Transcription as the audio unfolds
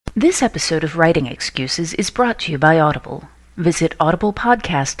This episode of Writing Excuses is brought to you by Audible. Visit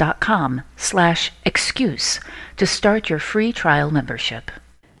audiblepodcast.com/excuse to start your free trial membership.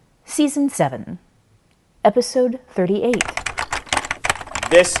 Season 7, Episode 38.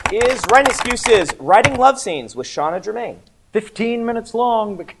 This is Writing Excuses, Writing Love Scenes with Shauna Germain. 15 minutes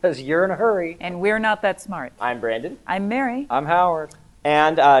long because you're in a hurry. And we're not that smart. I'm Brandon. I'm Mary. I'm Howard.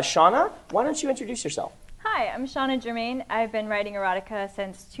 And Shauna, why don't you introduce yourself? Hi, I'm Shauna Germain. I've been writing erotica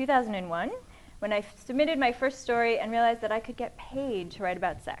since 2001, when I submitted my first story and realized that I could get paid to write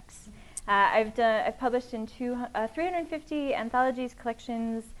about sex. I've published in 350 anthologies,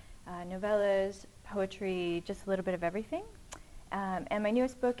 collections, novellas, poetry, just a little bit of everything. And my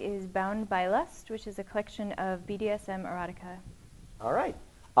newest book is Bound by Lust, which is a collection of BDSM erotica. All right.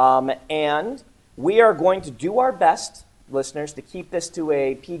 And we are going to do our best, listeners, to keep this to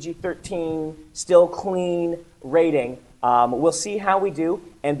a PG-13, still clean rating. We'll see how we do.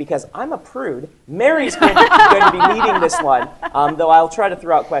 And because I'm a prude, Mary's going to be leading this one, though I'll try to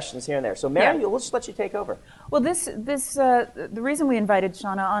throw out questions here and there. So Mary, we'll just let you take over. Well, the reason we invited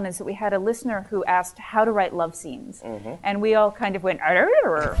Shauna on is that we had a listener who asked how to write love scenes. Mm-hmm. And we all kind of went,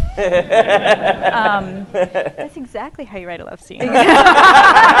 That's exactly how you write a love scene.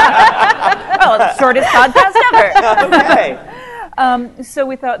 well, shortest podcast ever. Okay. So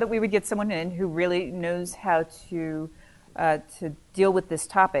we thought that we would get someone in who really knows how to deal with this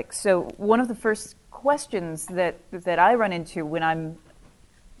topic. So one of the first questions that I run into when I'm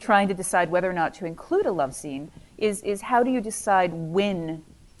trying to decide whether or not to include a love scene is how do you decide when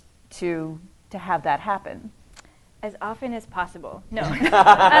to have that happen? As often as possible. No.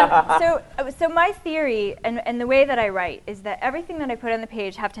 So my theory and the way that I write is that everything that I put on the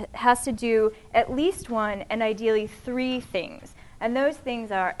page has to do at least one and ideally three things. And those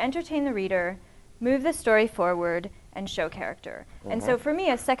things are entertain the reader, move the story forward, and show character. Mm-hmm. And so for me,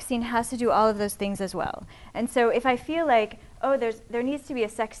 a sex scene has to do all of those things as well. And so if I feel like, there needs to be a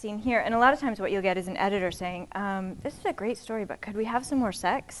sex scene here, and a lot of times what you'll get is an editor saying, this is a great story, but could we have some more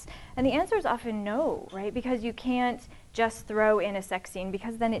sex? And the answer is often no, right? Because you can't just throw in a sex scene,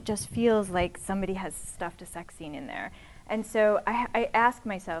 because then it just feels like somebody has stuffed a sex scene in there. And so I ask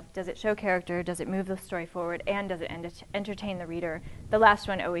myself, does it show character, does it move the story forward, and does it entertain the reader? The last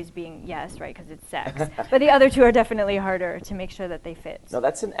one always being yes, right, because it's sex. But the other two are definitely harder to make sure that they fit. No,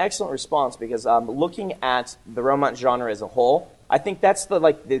 that's an excellent response because looking at the romance genre as a whole, I think that's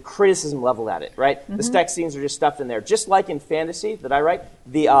the criticism leveled at it, right? Mm-hmm. The sex scenes are just stuffed in there. Just like in fantasy that I write,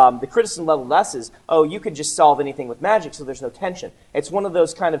 the criticism leveled at us is, you could just solve anything with magic, so there's no tension. It's one of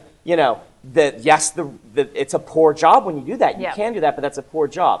those kind of, it's a poor job when you do that. You can do that, but that's a poor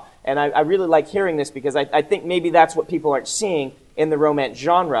job. And I really like hearing this because I think maybe that's what people aren't seeing in the romance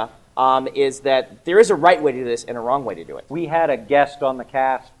genre, is that there is a right way to do this and a wrong way to do it. We had a guest on the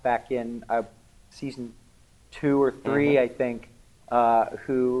cast back in season 2 or 3, mm-hmm. I think,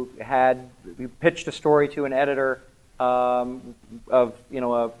 who pitched a story to an editor of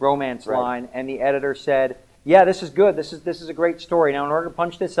a romance line, and the editor said, "Yeah, this is good. This is a great story. Now, in order to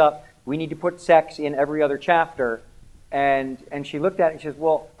punch this up, we need to put sex in every other chapter." And she looked at it and she says,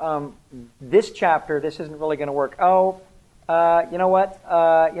 "Well, this chapter, this isn't really going to work." You know what?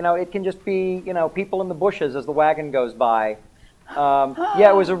 It can just be people in the bushes as the wagon goes by.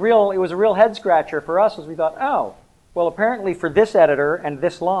 It was a real head scratcher for us as we thought, well, apparently for this editor and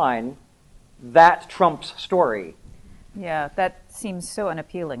this line, that trumps story. Yeah, that seems so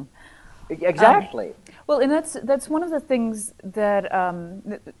unappealing. Exactly. Well, and that's one of the things that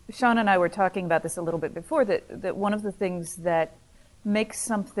Sean and I were talking about this a little bit before, that one of the things that makes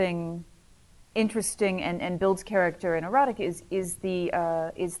something interesting and builds character in erotic is the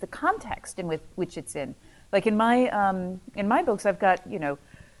context in which it's in. Like in my books, I've got,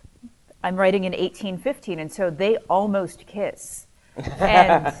 I'm writing in 1815, and so they almost kiss.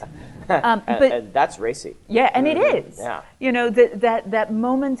 And, and that's racy. Yeah, and it is. Yeah. That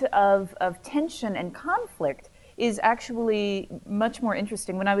moment of tension and conflict is actually much more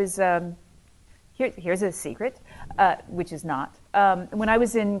interesting. When I was, here's a secret, which is not. When I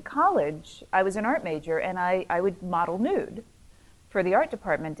was in college, I was an art major, and I would model nude for the art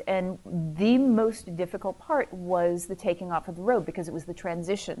department, and the most difficult part was the taking off of the robe, because it was the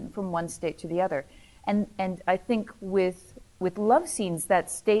transition from one state to the other. And I think with love scenes, that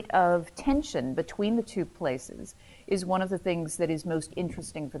state of tension between the two places is one of the things that is most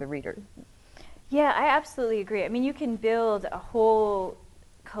interesting for the reader. Yeah, I absolutely agree. I mean, you can build a whole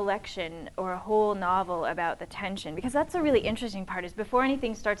collection or a whole novel about the tension, because that's the really interesting part, is before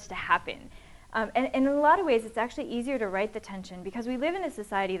anything starts to happen. And in a lot of ways, it's actually easier to write the tension because we live in a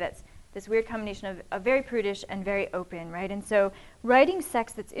society that's this weird combination of very prudish and very open, right? And so writing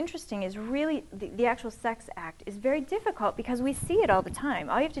sex that's interesting is really, the actual sex act is very difficult because we see it all the time.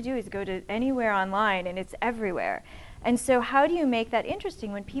 All you have to do is go to anywhere online and it's everywhere. And so how do you make that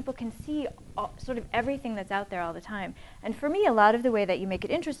interesting when people can see sort of everything that's out there all the time? And for me, a lot of the way that you make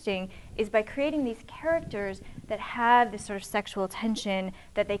it interesting is by creating these characters that have this sort of sexual tension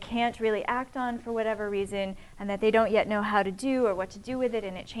that they can't really act on for whatever reason, and that they don't yet know how to do or what to do with it,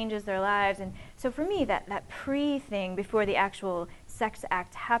 and it changes their lives. And so for me, that pre-thing before the actual sex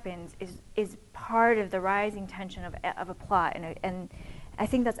act happens is part of the rising tension of a plot. And I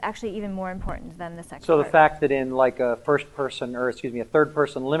think that's actually even more important than the sex So part. the fact that in like a a third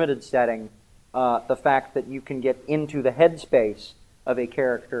person limited setting, the fact that you can get into the headspace of a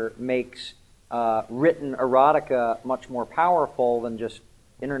character makes written erotica much more powerful than just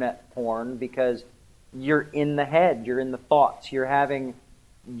internet porn, because you're in the head, you're in the thoughts,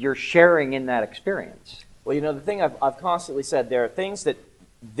 you're sharing in that experience. Well, the thing I've constantly said, there are things that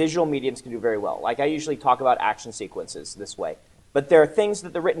visual mediums can do very well. Like I usually talk about action sequences this way. But there are things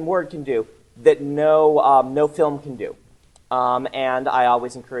that the written word can do that no film can do. And I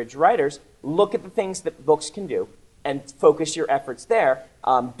always encourage writers, look at the things that books can do and focus your efforts there.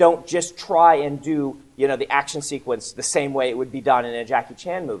 Don't just try and do the action sequence the same way it would be done in a Jackie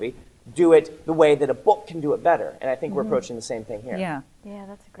Chan movie. Do it the way that a book can do it better. And I think we're approaching the same thing here. Yeah. Yeah,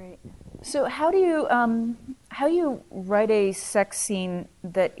 that's great. So how do you write a sex scene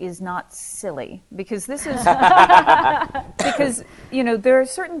that is not silly? Because this is because there are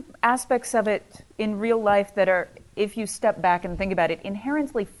certain aspects of it in real life that are, if you step back and think about it,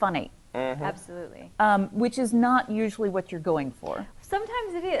 inherently funny. Mm-hmm. Absolutely. Which is not usually what you're going for.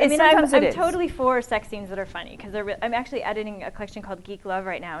 Sometimes it is. Sometimes I'm it is. totally for sex scenes that are funny because I'm actually editing a collection called Geek Love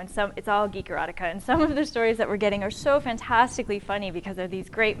right now, and it's all geek erotica, and some of the stories that we're getting are so fantastically funny because of these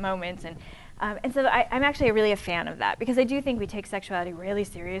great moments, and so I'm actually really a fan of that because I do think we take sexuality really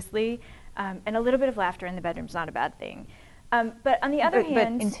seriously, and a little bit of laughter in the bedroom is not a bad thing. But on the other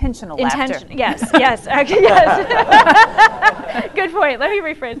hand, but intentional laughter. Yes, actually, yes. Good point. Let me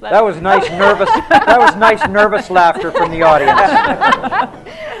rephrase that. That was nice nervous laughter from the audience.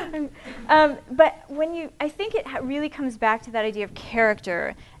 But I think it really comes back to that idea of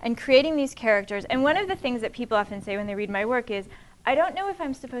character and creating these characters. And one of the things that people often say when they read my work is, I don't know if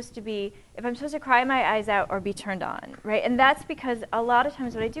I'm supposed to cry my eyes out or be turned on, right? And that's because a lot of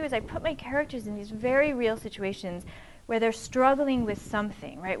times what I do is I put my characters in these very real situations where they're struggling with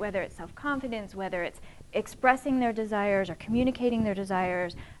something, right? Whether it's self-confidence, whether it's expressing their desires or communicating their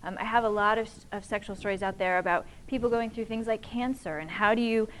desires. I have a lot of sexual stories out there about people going through things like cancer, and how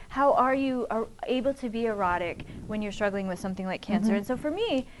are you able to be erotic when you're struggling with something like cancer? Mm-hmm. And so for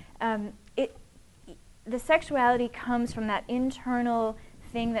me, the sexuality comes from that internal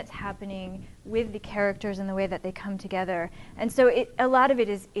thing that's happening with the characters and the way that they come together. And so a lot of it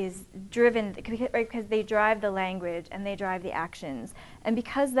is driven, right, because they drive the language and they drive the actions. And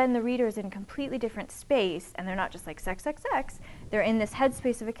because then the reader is in a completely different space, and they're not just like sex, they're in this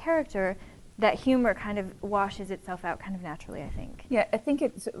headspace of a character, that humor kind of washes itself out kind of naturally, I think. Yeah, I think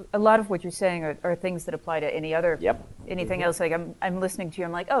it's a lot of what you're saying are things that apply to anything else. Like I'm listening to you,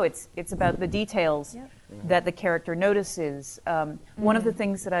 I'm like, oh, it's about the details that the character notices. One of the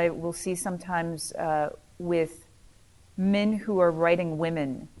things that I will see sometimes with men who are writing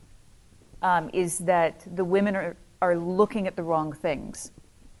women is that the women are looking at the wrong things.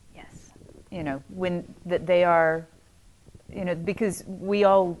 Yes. When that they are, because we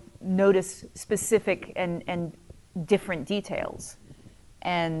all notice specific and different details,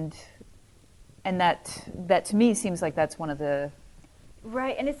 and that to me seems like that's one of the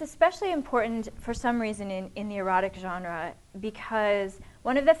right. And it's especially important for some reason in the erotic genre, because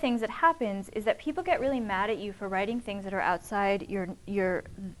one of the things that happens is that people get really mad at you for writing things that are outside your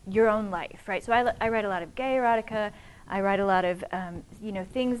own life, right? So I write a lot of gay erotica. I write a lot of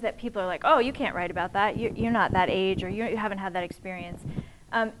things that people are like, oh, you can't write about that. You're not that age, or you haven't had that experience.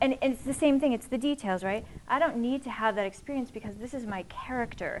 And it's the same thing. It's the details, right? I don't need to have that experience because this is my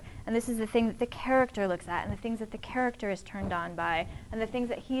character, and this is the thing that the character looks at, and the things that the character is turned on by, and the things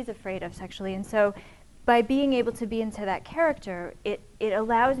that he's afraid of sexually. And so by being able to be into that character, it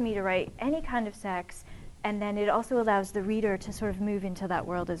allows me to write any kind of sex, and then it also allows the reader to sort of move into that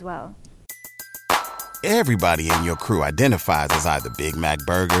world as well. Everybody in your crew identifies as either Big Mac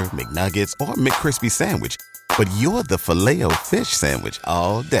Burger, McNuggets, or McCrispy Sandwich. But you're the Filet-O-Fish Sandwich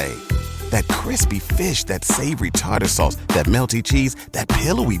all day. That crispy fish, that savory tartar sauce, that melty cheese, that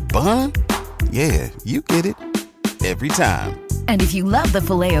pillowy bun. Yeah, you get it. Every time. And if you love the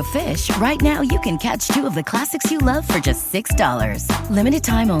Filet-O-Fish, right now you can catch 2 of the classics you love for just $6. Limited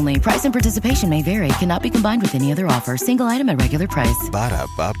time only. Price and participation may vary. Cannot be combined with any other offer. Single item at regular price.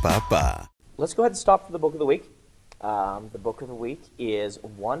 Ba-da-ba-ba-ba. Let's go ahead and stop for the book of the week. The book of the week is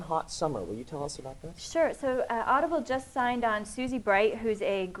One Hot Summer. Will you tell us about this? Sure. So Audible just signed on Susie Bright, who's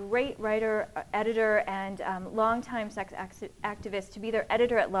a great writer, editor, and longtime sex activist, to be their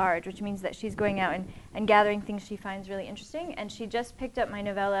editor-at-large, which means that she's going out and gathering things she finds really interesting. And she just picked up my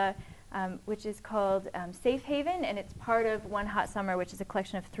novella, which is called Safe Haven, and it's part of One Hot Summer, which is a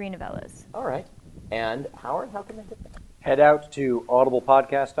collection of 3 novellas. All right. And Howard, how can they get that? Head out to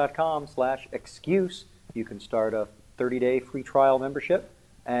audiblepodcast.com/excuse. You can start a 30-day free trial membership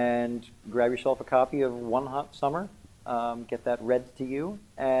and grab yourself a copy of One Hot Summer, get that read to you,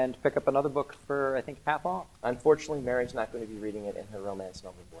 and pick up another book for, I think, half off. Unfortunately, Mary's not going to be reading it in her romance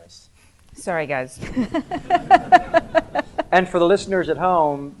novel voice. Sorry, guys. And for the listeners at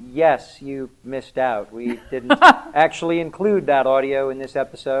home, yes, you missed out. We didn't actually include that audio in this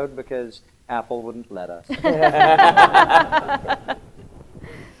episode because Apple wouldn't let us.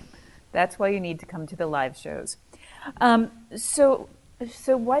 That's why you need to come to the live shows. So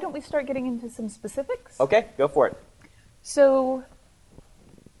why don't we start getting into some specifics? Okay, go for it. So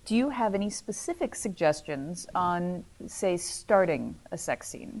do you have any specific suggestions on, say, starting a sex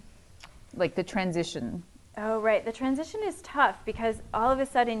scene? Like the transition? Oh, right. The transition is tough because all of a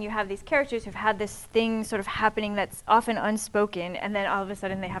sudden you have these characters who've had this thing sort of happening that's often unspoken, and then all of a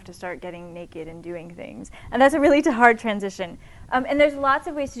sudden they have to start getting naked and doing things. And that's a really hard transition. And there's lots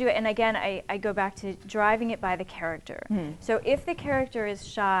of ways to do it. And again, I go back to driving it by the character. So if the character is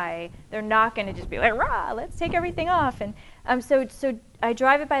shy, they're not going to just be like, rah, let's take everything off. And so I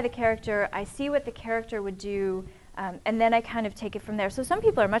drive it by the character. I see what the character would do. And then I kind of take it from there. So some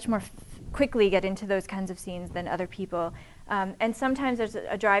people are much more quickly get into those kinds of scenes than other people. And sometimes there's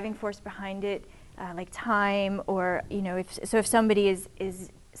a driving force behind it, like time, or if somebody is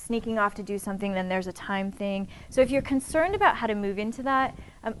sneaking off to do something, then there's a time thing. So if you're concerned about how to move into that,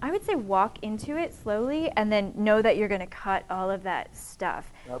 I would say walk into it slowly and then know that you're going to cut all of that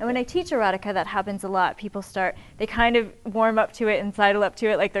stuff. Okay. And when I teach erotica, that happens a lot. People they kind of warm up to it and sidle up to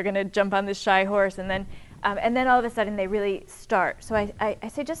it like they're going to jump on this shy horse, and then all of a sudden they really start. So I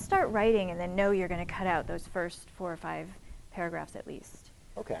say just start writing and then know you're going to cut out those first 4 or 5 paragraphs at least.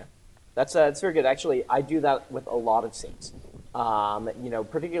 Okay. That's very good. Actually, I do that with a lot of scenes.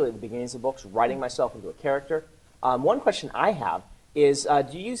 Particularly at the beginnings of books, writing myself into a character. One question I have is,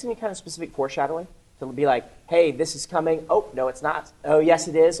 do you use any kind of specific foreshadowing? To be like, hey, this is coming. Oh, no, it's not. Oh, yes,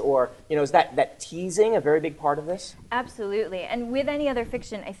 it is. Or, is that teasing a very big part of this? Absolutely. And with any other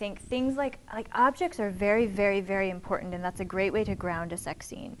fiction, I think things like objects are very, very, very important, and that's a great way to ground a sex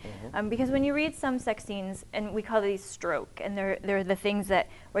scene. Because when you read some sex scenes, and we call these stroke, and they're the things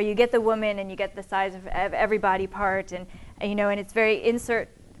where you get the woman and you get the size of every body part, and it's very insert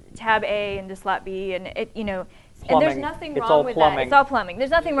tab A into slot B, and Plumbing. And there's nothing wrong with that. It's all plumbing. There's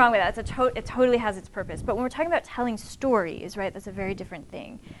nothing wrong with that. It totally has its purpose. But when we're talking about telling stories, right, that's a very different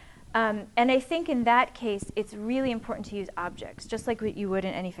thing. And I think in that case, it's really important to use objects, just like what you would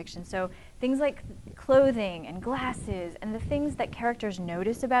in any fiction. So things like clothing and glasses and the things that characters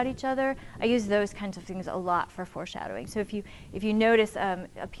notice about each other, I use those kinds of things a lot for foreshadowing. So if you notice a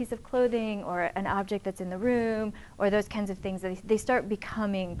piece of clothing or an object that's in the room or those kinds of things, they start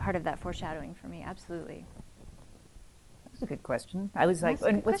becoming part of that foreshadowing for me, absolutely. That's a good question. I was like,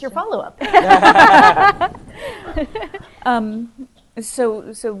 what's your follow-up?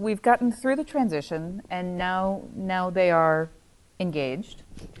 So we've gotten through the transition, and now they are engaged,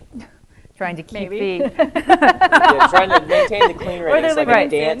 trying to keep trying to maintain the clean rating. It's like a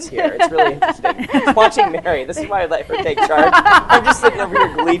dance here. It's really interesting. Watching Mary, this is why I let her take charge. I'm just sitting over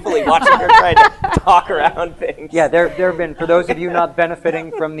here gleefully watching her trying to talk around things. Yeah, there have been, for those of you not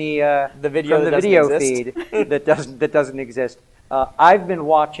benefiting from the video feed that doesn't exist. I've been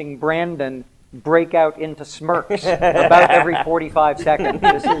watching Brandon break out into smirks about every 45 seconds.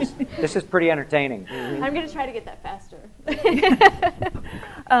 This is pretty entertaining. I'm going to try to get that faster.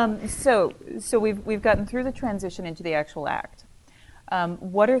 So we've gotten through the transition into the actual act.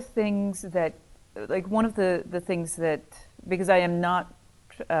 What are things that, like one of the things that, because I am not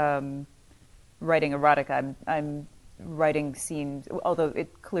writing erotica, I'm writing scenes, although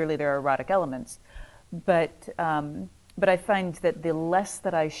clearly there are erotic elements, but I find that the less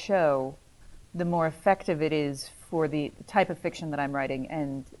that I show, the more effective it is for the type of fiction that I'm writing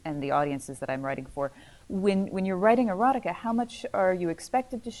and the audiences that I'm writing for. When you're writing erotica, how much are you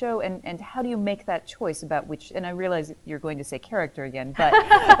expected to show, and how do you make that choice about which, and I realize you're going to say character again, but...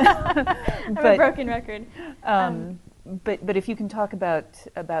 I'm a broken record. But if you can talk about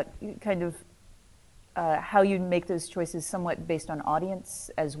kind of how you make those choices somewhat based on audience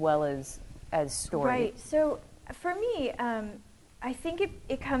as well as story. Right. So for me, I think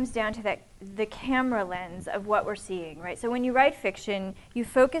it comes down to the camera lens of what we're seeing, right? So when you write fiction, you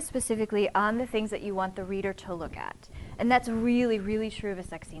focus specifically on the things that you want the reader to look at. And that's really, really true of a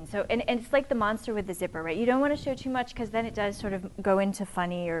sex scene. So, and it's like the monster with the zipper, right? You don't want to show too much because then it does sort of go into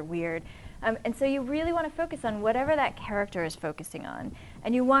funny or weird. And so you really want to focus on whatever that character is focusing on.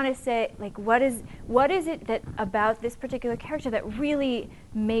 And you want to say, like, what is it that about this particular character that really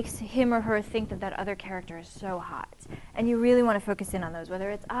makes him or her think that other character is so hot? And you really want to focus in on those,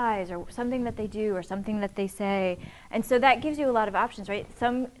 whether it's eyes or something that they do or something that they say. And so that gives you a lot of options, right?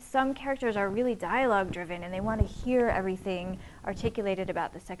 Some characters are really dialogue driven and they want to hear everything articulated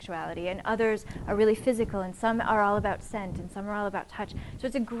about the sexuality, and others are really physical, and some are all about scent and some are all about touch. So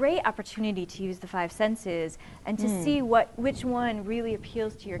it's a great opportunity to use the five senses and to see which one really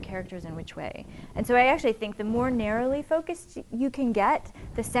appeals to your characters in which way. And so I actually think the more narrowly focused you can get,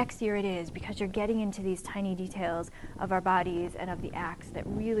 the sexier it is, because you're getting into these tiny details of our bodies and of the acts that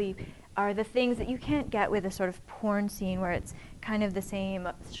really are the things that you can't get with a sort of porn scene where it's kind of the same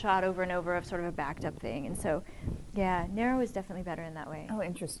shot over and over of sort of a backed up thing. And so, yeah, narrow is definitely better in that way. Oh,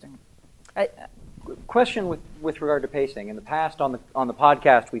 interesting. Question with regard to pacing. In the past on the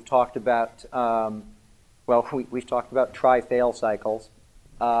podcast, we've talked about we've talked about try-fail cycles.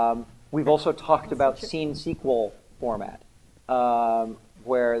 We've also talked about scene-sequel format,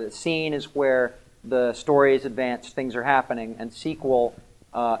 where the scene is where the story is advanced, things are happening, and sequel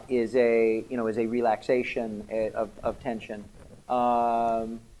is a relaxation of tension.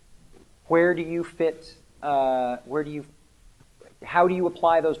 Where do you fit? How do you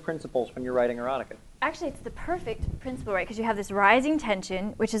apply those principles when you're writing erotica? Actually, it's the perfect principle, right? Because you have this rising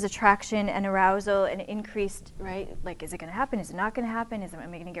tension, which is attraction and arousal and increased, right? Like, is it going to happen? Is it not going to happen? Am I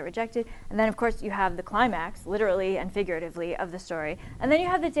going to get rejected? And then, of course, you have the climax, literally and figuratively, of the story. And then you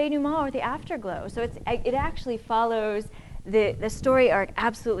have the denouement or the afterglow. So it actually follows the story arc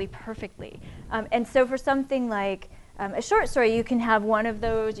absolutely perfectly. And so for something like a short story, you can have one of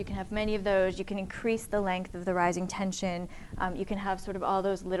those, you can have many of those, you can increase the length of the rising tension, you can have sort of all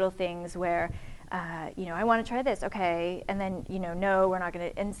those little things where, I want to try this, okay, and then, no, we're not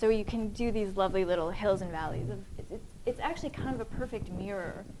going to, and so you can do these lovely little hills and valleys. It's actually kind of a perfect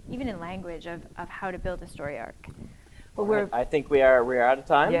mirror, even in language, of how to build a story arc. Well, I think we're out of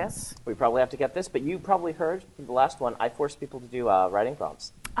time. Yes. We probably have to get this, but you probably heard from the last one, I forced people to do writing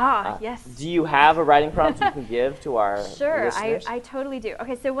prompts. Yes. Do you have a writing prompt you can give to our listeners? I totally do.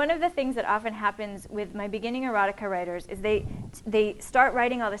 Okay, so one of the things that often happens with my beginning erotica writers is they start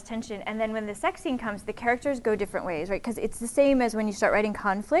writing all this tension, and then when the sex scene comes, the characters go different ways, right? Because it's the same as when you start writing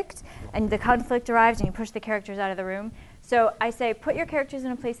conflict, and the conflict arrives and you push the characters out of the room. So I say, put your characters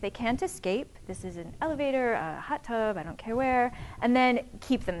in a place they can't escape. This is an elevator, a hot tub, I don't care where, and then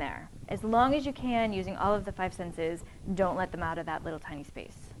keep them there. As long as you can, using all of the five senses, don't let them out of that little tiny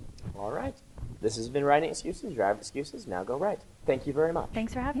space. All right. This has been Writing Excuses. You have excuses, now go write. Thank you very much.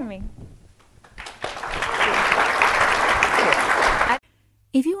 Thanks for having me.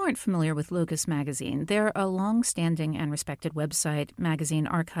 If you aren't familiar with Locus Magazine, they're a long-standing and respected website, magazine,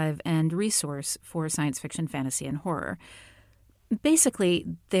 archive, and resource for science fiction, fantasy, and horror. Basically,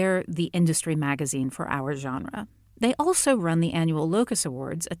 they're the industry magazine for our genre. They also run the annual Locus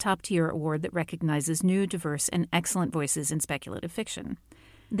Awards, a top-tier award that recognizes new, diverse, and excellent voices in speculative fiction.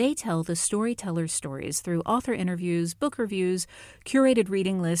 They tell the storyteller's stories through author interviews, book reviews, curated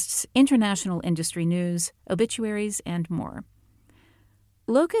reading lists, international industry news, obituaries, and more.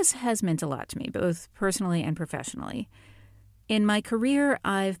 Locus has meant a lot to me, both personally and professionally. In my career,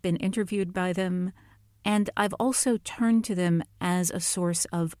 I've been interviewed by them, and I've also turned to them as a source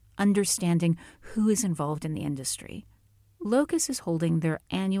of understanding who is involved in the industry. Locus is holding their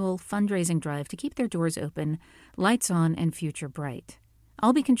annual fundraising drive to keep their doors open, lights on, and future bright.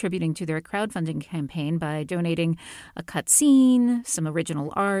 I'll be contributing to their crowdfunding campaign by donating a cut scene, some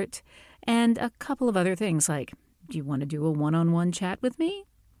original art, and a couple of other things like, do you want to do a one-on-one chat with me?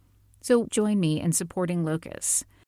 So join me in supporting Locus.